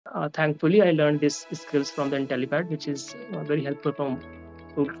Thankfully, I learned these skills from the Intellipaat, which is very helpful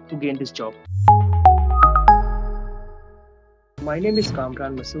to gain this job. My name is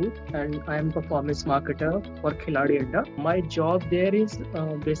Kamaran Masood, and I am performance marketer for Khiladi Adda. My job there is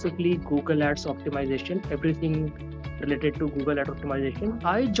basically Google Ads optimization, everything related to Google Ad optimization.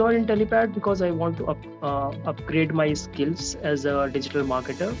 I joined Intellipaat because I want to upgrade my skills as a digital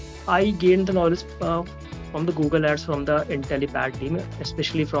marketer. I gained the knowledge from the Google Ads from the Intellipaat team,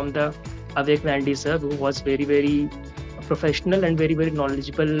 especially from the Avek Nandi sir, who was very professional and very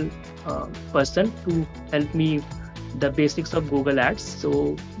knowledgeable person to help me the basics of Google Ads.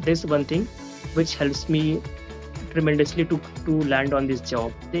 So this one thing which helps me tremendously to land on this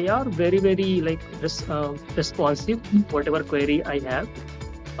job. They are very like responsive whatever query I have.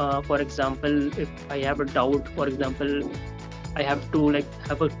 For example, if I have a doubt, for example, I have to like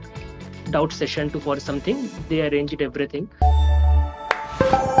have a doubt session to for something, they arrange it everything.